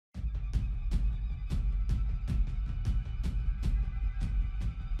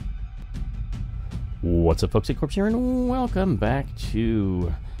What's up, folks? Corpse here, and welcome back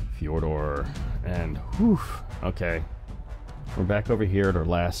to Fjordur. And whew, okay, we're back over here at our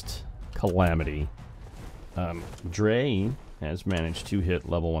last calamity. Dre has managed to hit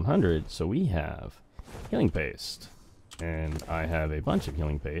level 100, so we have healing paste, and I have a bunch of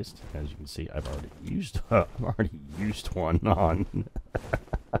healing paste. As you can see, I've already used one on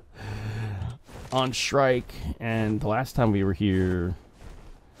on Shrike, and the last time we were here.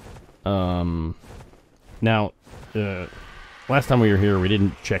 Now, last time we were here, we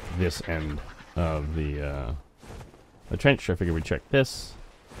didn't check this end of the trench. I figured we'd check this,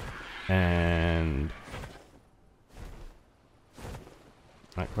 and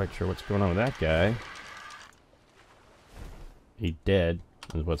not quite sure what's going on with that guy. He's dead,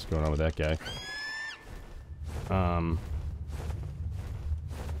 is what's going on with that guy. Oh,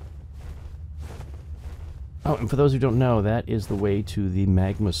 and for those who don't know, that is the way to the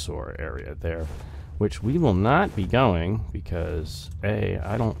Magmasaur area there, which we will not be going because A,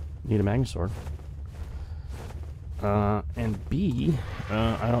 I don't need a Magmasaur, and B,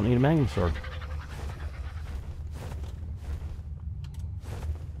 I don't need a Magmasaur.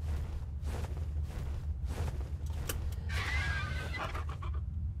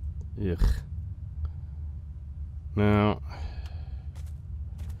 Ugh. No.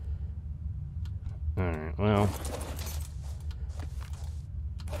 Alright, well.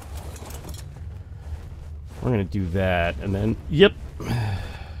 We're gonna do that, and then, yep.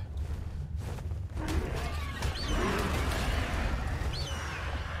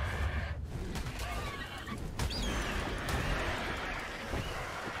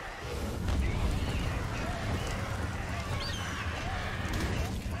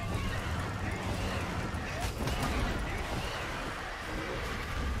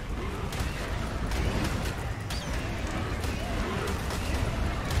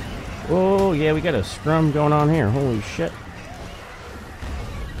 Oh, yeah, we got a scrum going on here. Holy shit.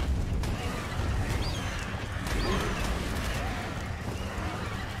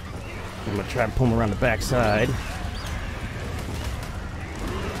 I'm gonna try to pull him around the backside.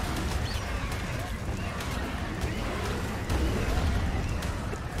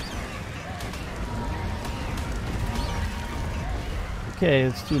 Okay,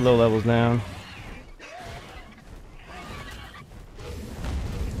 it's 2 low levels down.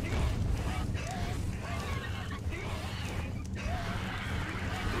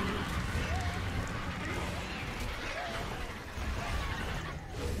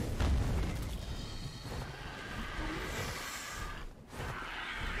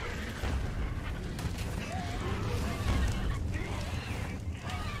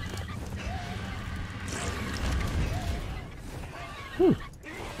 Whew.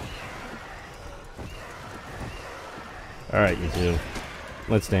 Alright, you two.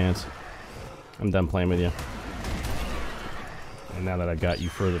 Let's dance. I'm done playing with you. And now that I've got you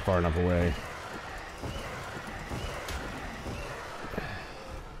far enough away.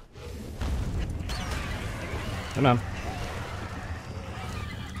 Come on.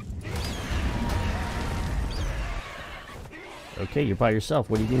 Okay, you're by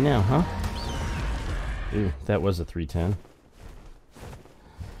yourself. What do you do now, huh? Ooh, that was a 310.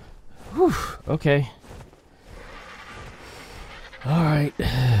 Whew, okay. Alright.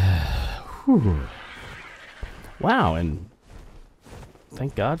 Wow, and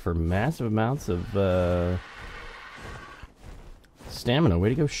thank God for massive amounts of stamina. Way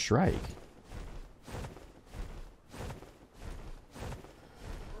to go, Shrike.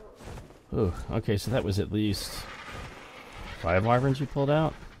 Ooh, okay, so that was at least 5 wyverns you pulled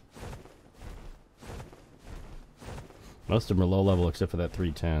out? Most of them are low level except for that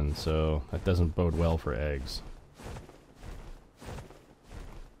 310, so that doesn't bode well for eggs.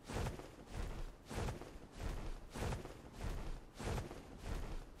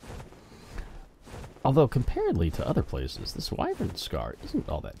 Although, comparatively to other places, this wyvern scar isn't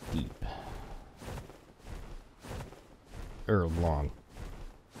all that deep. Or long.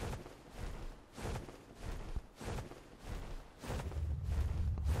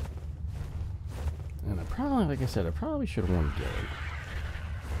 And I probably, like I said, I probably should have won game.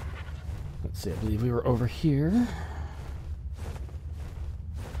 Let's see, I believe we were over here.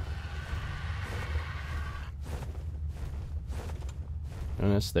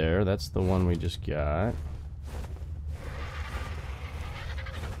 And it's there. That's the one we just got.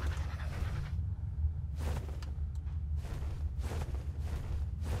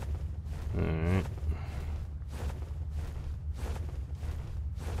 Alright.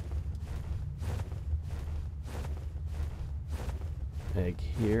 Egg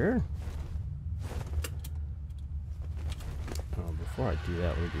here. Oh, before I do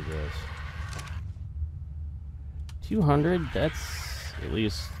that, we'll do this. 200, that's at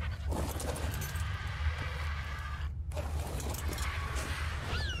least...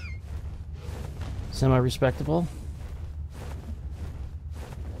 semi-respectable.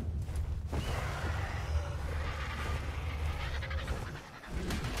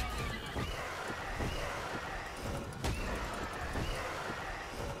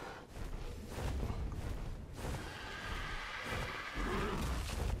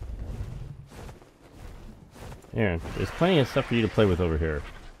 Here, there's plenty of stuff for you to play with over here.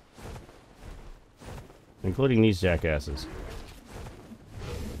 Including these jackasses.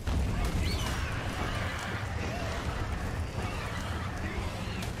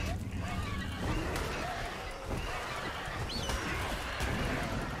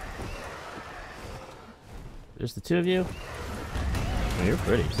 There's the two of you. Oh, you're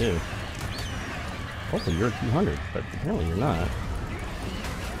pretty, too. Hopefully you're 200, but apparently you're not.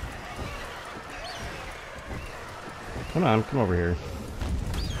 Come on, come over here.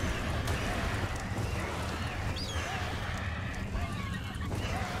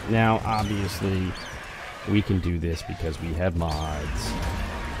 Now, obviously, we can do this because we have mods.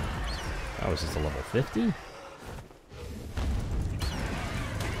 That was just a level 50?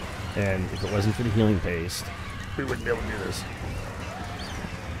 And if it wasn't for the healing paste, we wouldn't be able to do this.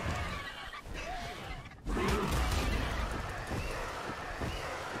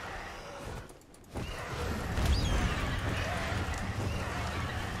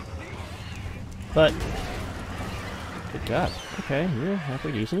 But, good God. Okay, you're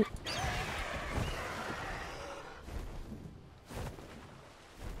halfway decent.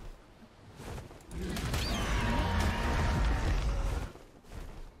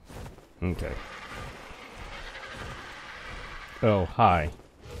 Okay. Oh, hi.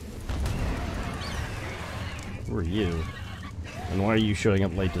 Who are you? And why are you showing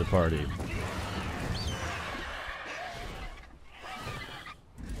up late to the party?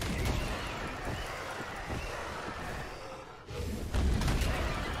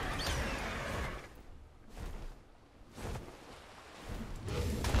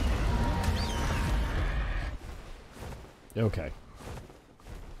 Okay.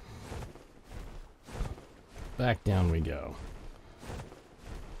 Back down we go.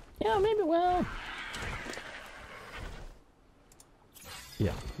 Yeah, maybe, well...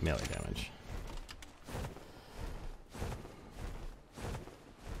 yeah, melee damage.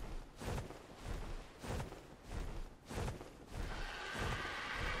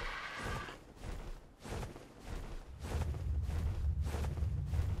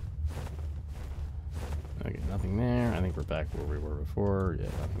 Okay, nothing there. I think we're back where we were before. Yeah,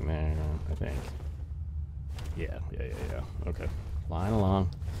 nothing there, I think. Yeah. Okay. Flying along.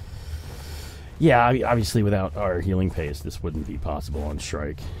 Yeah, obviously without our healing paste, this wouldn't be possible on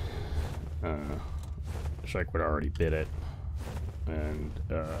Shrike. Shrike would have already bit it.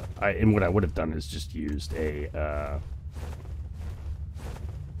 And what I would have done is just used a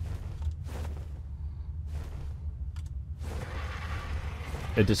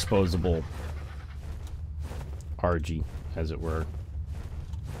disposable RG, as it were.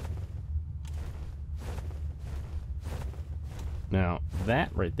 Now,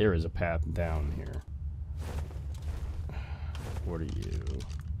 that right there is a path down here. What are you?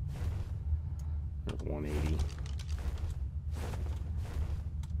 180.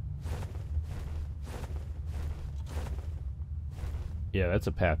 Yeah, that's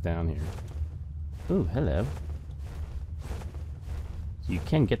a path down here. Ooh, hello. You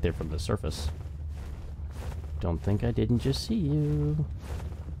can get there from the surface. Don't think I didn't just see you.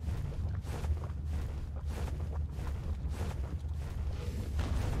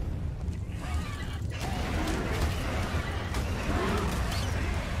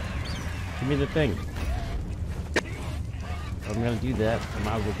 Give me the thing. If I'm gonna do that, I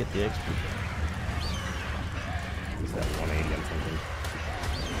might as well get the XP. Is that 180 I'm thinking?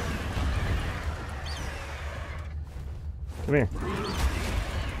 Come here.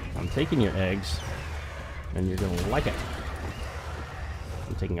 I'm taking your eggs, and you're gonna like it.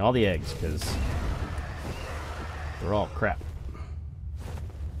 I'm taking all the eggs, because they're all crap.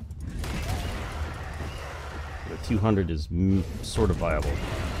 The 200 is sort of viable.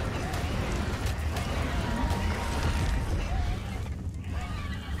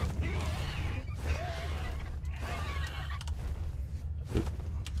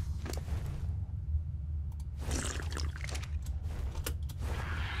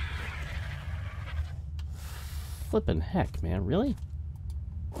 Flippin' heck, man, really?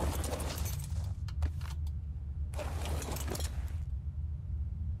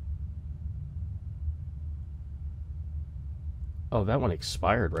 Oh, that one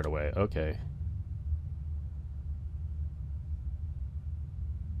expired right away. Okay.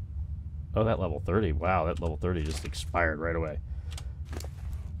 Oh, that level 30. Wow, that level 30 just expired right away.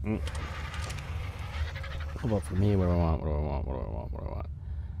 How about for me? What do I want? What do I want? What do I want? What do I want?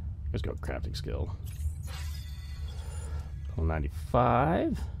 Let's go crafting skill. Level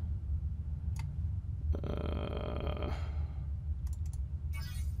 95.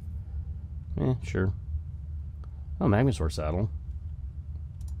 Sure. Oh, Magmasaur saddle.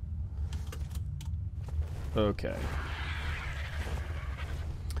 Okay.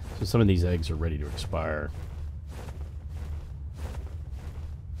 So some of these eggs are ready to expire.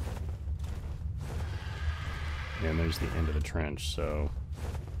 And there's the end of the trench, so...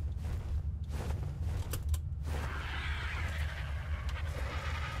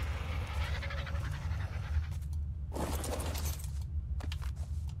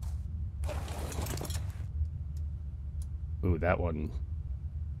 Ooh, that one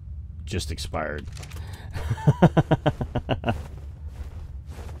just expired.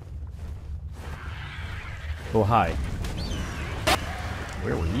 Oh, hi.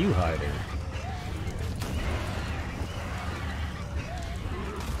 Where were you hiding?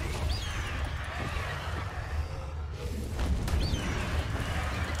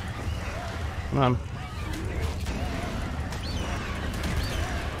 Come on.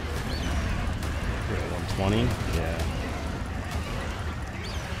 We're at 120? Yeah.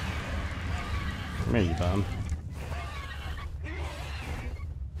 Come here, you bum.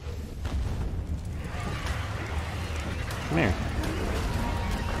 Come here.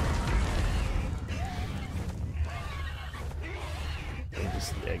 This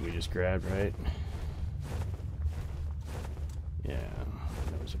is the egg we just grabbed, right? Yeah.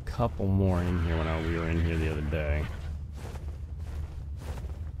 There was a couple more in here when we were in here the other day.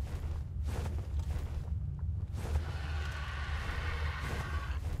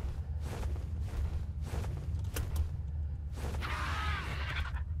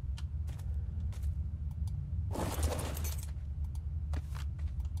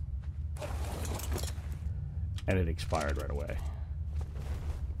 And it expired right away.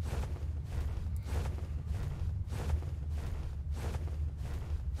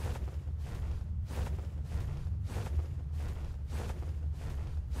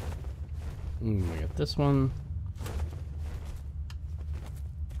 We got this one.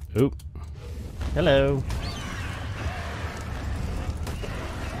 Oop. Hello.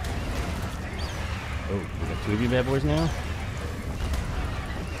 Oh, we got two of you bad boys now?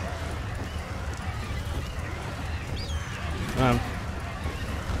 Come on.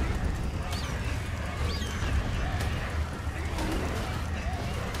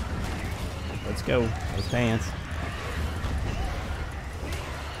 Let's go. Those pants.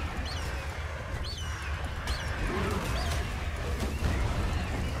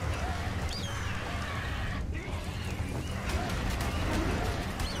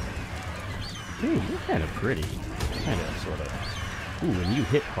 Ooh, you're kind of pretty. Kind of, sort of. Ooh, and you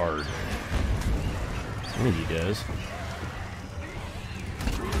hit hard. One of you does.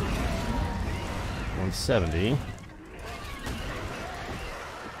 170.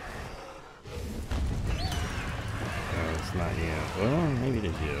 Oh, it's not you. Well, maybe it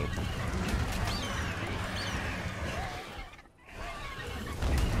is you.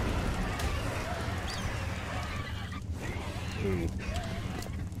 Ooh.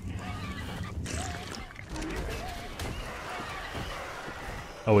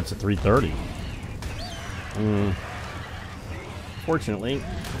 Oh, it's a 330. Fortunately.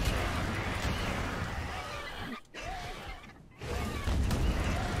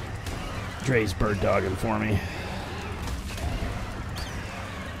 Dre's bird dogging for me.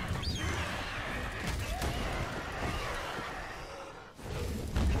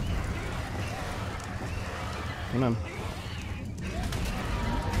 Come on.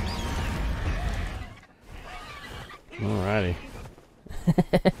 Alrighty.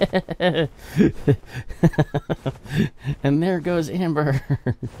 And there goes Amber.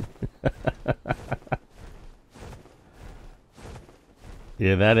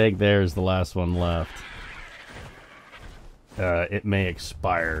 Yeah, that egg there is the last one left. It may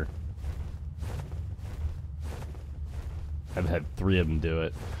expire. I've had 3 of them do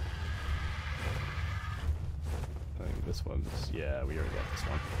it. I think this one's... Yeah, we already got this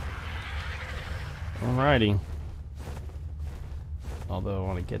one. Alrighty. Although I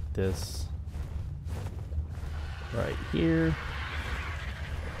want to get this right here.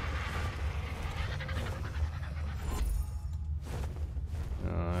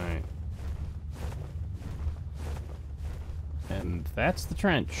 Alright. And that's the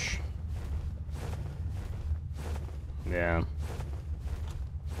trench. Yeah.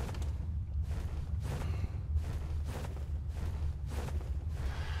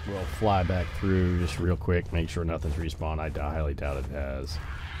 we'll fly back through just real quick, make sure nothing's respawned. I highly doubt it has.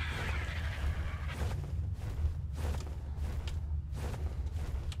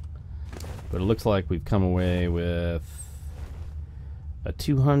 But it looks like we've come away with a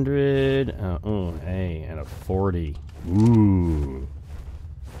 200, and a 40. Ooh.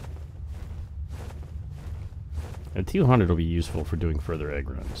 A 200 will be useful for doing further egg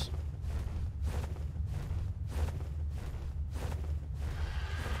runs.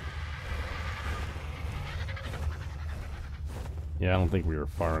 Yeah, I don't think we were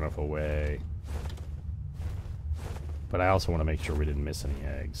far enough away. But I also want to make sure we didn't miss any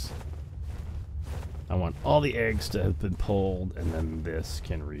eggs. I want all the eggs to have been pulled, and then this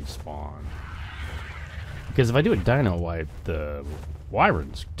can respawn. Because if I do a dino wipe, the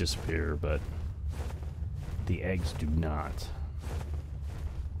wyverns disappear, but the eggs do not.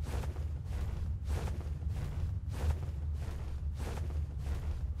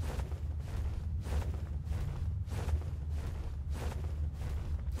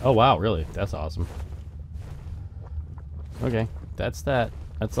 Oh wow, really? That's awesome. Okay, that's that.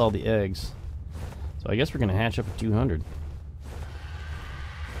 That's all the eggs. So I guess we're gonna hatch up at 200.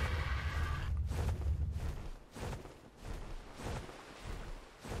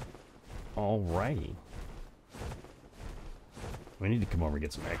 Alrighty. We need to come over and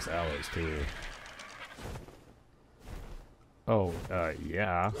get some X alloys too. Oh,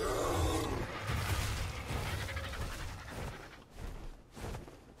 yeah.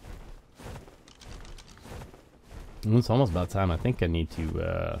 It's almost about time. I think I need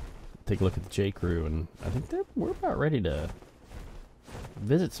to take a look at the J Crew, and I think that we're about ready to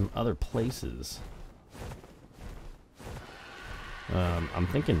visit some other places. I'm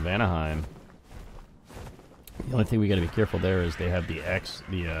thinking Vanaheim. The only thing we got to be careful there is they have the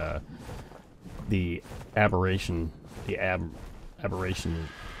aberrant,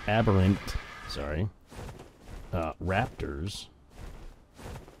 sorry, raptors,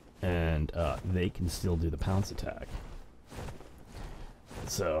 and they can still do the pounce attack.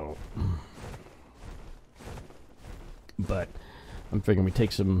 So, but I'm figuring we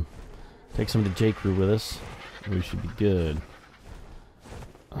take some of the J Crew with us. We should be good.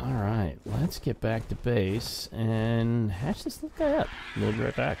 All right, let's get back to base and hatch this little guy up. We'll be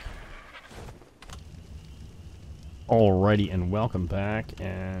right back. Alrighty, and welcome back.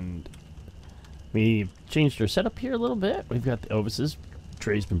 And we changed our setup here a little bit. We've got the Ovises.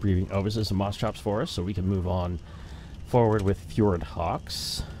 Trey's been breeding Ovises and Moss Chops for us, so we can move on forward with Fjord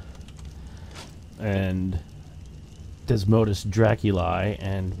Hawks and Desmodus Draculae,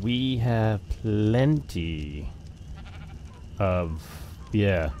 and we have plenty of,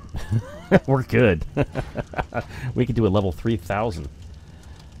 yeah, we're good. We could do a level 3000.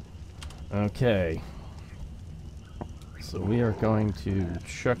 Okay, so we are going to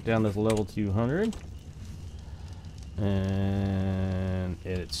chuck down this level 200, and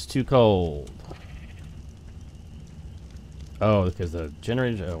it's too cold. Oh, because the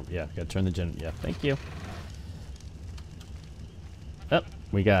generator. Oh, yeah, gotta turn the gen. Yeah, thank you. Oh,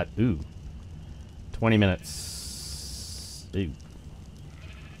 we got 20 minutes. Ooh.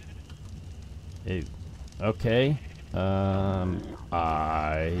 Ooh. Okay.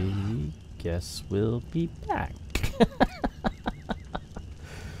 I guess we'll be back.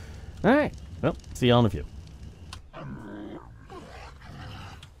 All right. Well, see y'all in a few.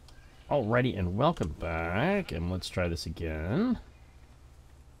 Alrighty, and welcome back, and let's try this again.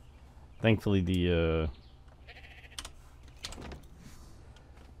 Thankfully, the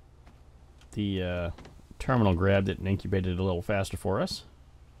terminal grabbed it and incubated it a little faster for us.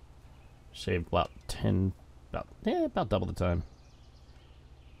 Saved about about double the time.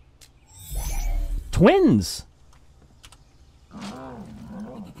 Twins!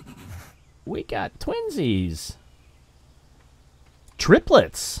 We got twinsies!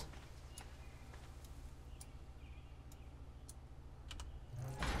 Triplets!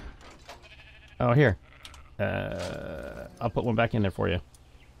 Oh, here. I'll put one back in there for you.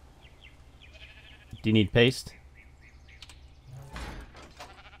 Do you need paste?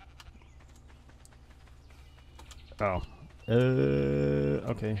 Oh.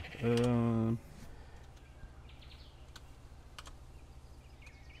 Okay.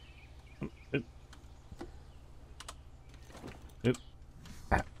 Oop.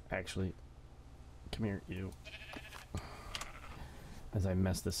 Actually, come here, you. As I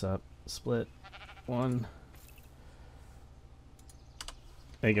mess this up. Split. One.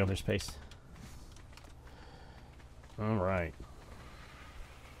 There you go, there's paste. Alright.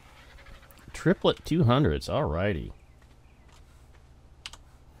 Triplet 200s, alrighty.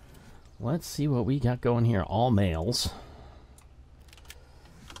 Let's see what we got going here. All males.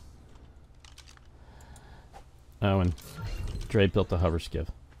 Oh, and Dre built the hover skiff.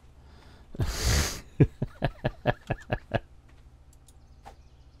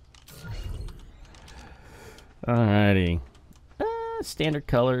 Alrighty. Standard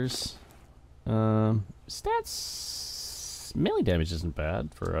colors. Stats. Melee damage isn't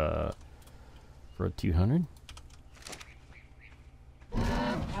bad for a 200.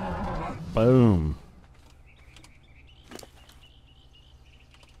 Boom.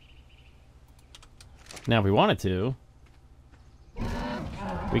 Now, if we wanted to,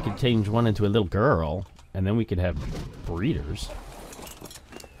 we could change one into a little girl, and then we could have breeders.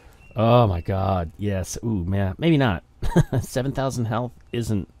 Oh my god, yes. Ooh, man. Maybe not. 7,000 health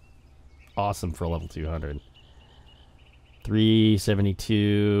isn't awesome for a level 200.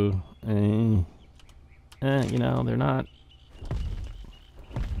 372. You know, they're not...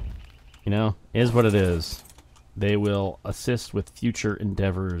 You know, is what it is. They will assist with future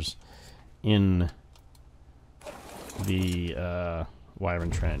endeavors in the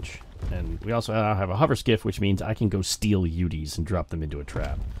Wyvern Trench. And we also have a hover skiff, which means I can go steal Uties and drop them into a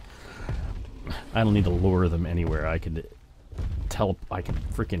trap. I don't need to lure them anywhere. I could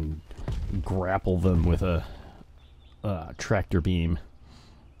freaking grapple them with a tractor beam.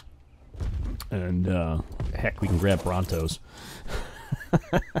 And heck, we can grab Brontos.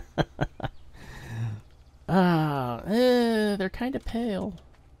 They're kind of pale.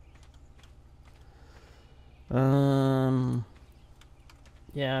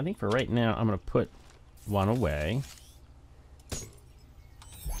 Yeah, I think for right now, I'm going to put one away.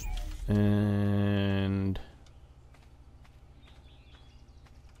 And...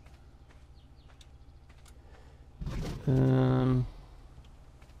 I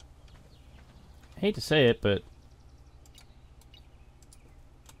hate to say it, but...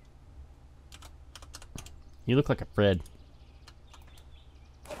 you look like a Fred.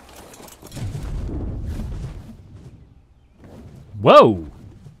 Whoa!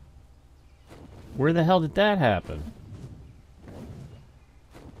 Where the hell did that happen?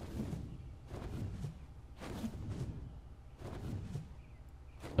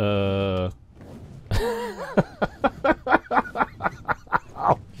 Oh,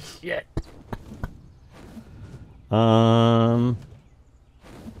 shit.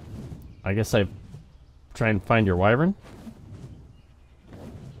 I guess I try and find your wyvern.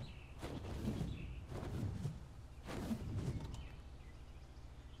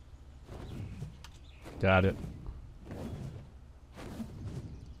 Got it.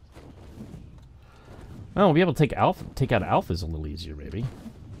 Oh, we'll be able to take out alphas a little easier, maybe.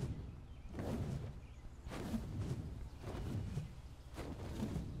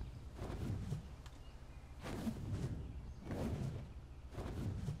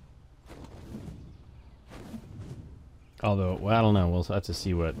 Although, well, I don't know. We'll have to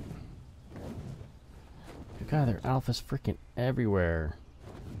see what... God, there are alphas freaking everywhere.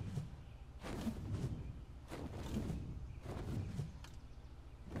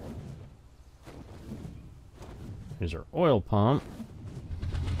 Here's our oil pump.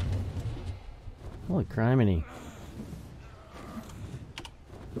 Holy criminy.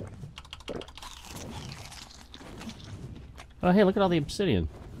 Oh, hey, look at all the obsidian.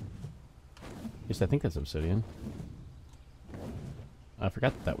 At least I think that's obsidian. I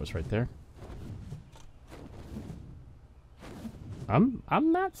forgot that was right there. I'm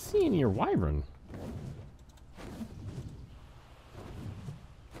not seeing your wyvern.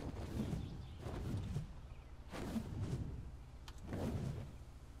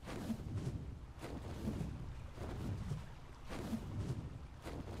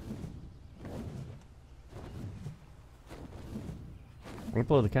 Right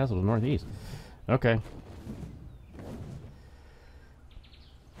below the castle to the northeast. Okay.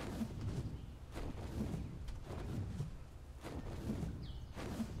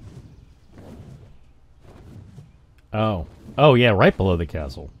 Oh. Oh, yeah, right below the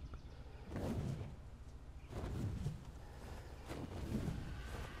castle.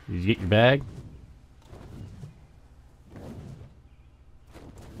 Did you get your bag?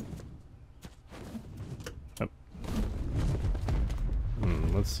 Oh.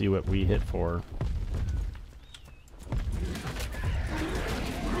 Let's see what we hit for.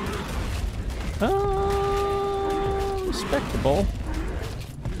 Respectable.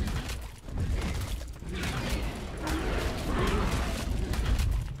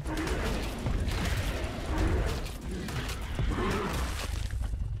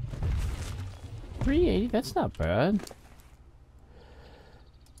 $380, that's not bad.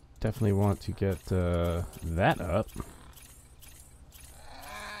 Definitely want to get that up.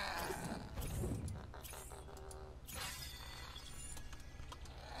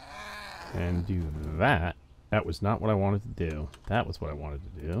 And do that. That was not what I wanted to do. That was what I wanted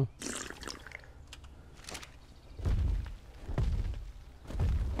to do.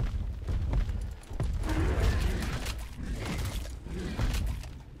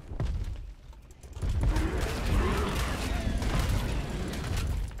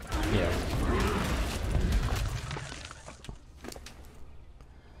 Yeah.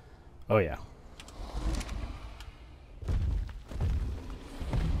 Oh, yeah.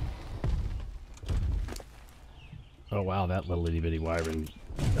 Oh, wow, that little itty-bitty wyvern.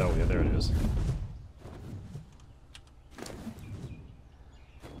 Oh, yeah, there it is.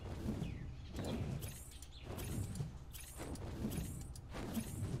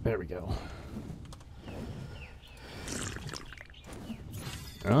 There we go.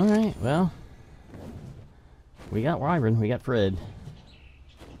 Alright, well. We got wyvern, we got Fred.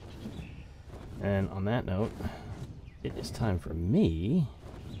 And on that note, it is time for me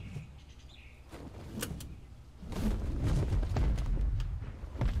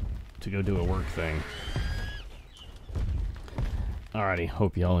to go do a work thing. Alrighty,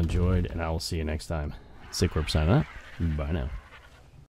 hope y'all enjoyed, and I will see you next time. Sick Corp signing up. Bye now.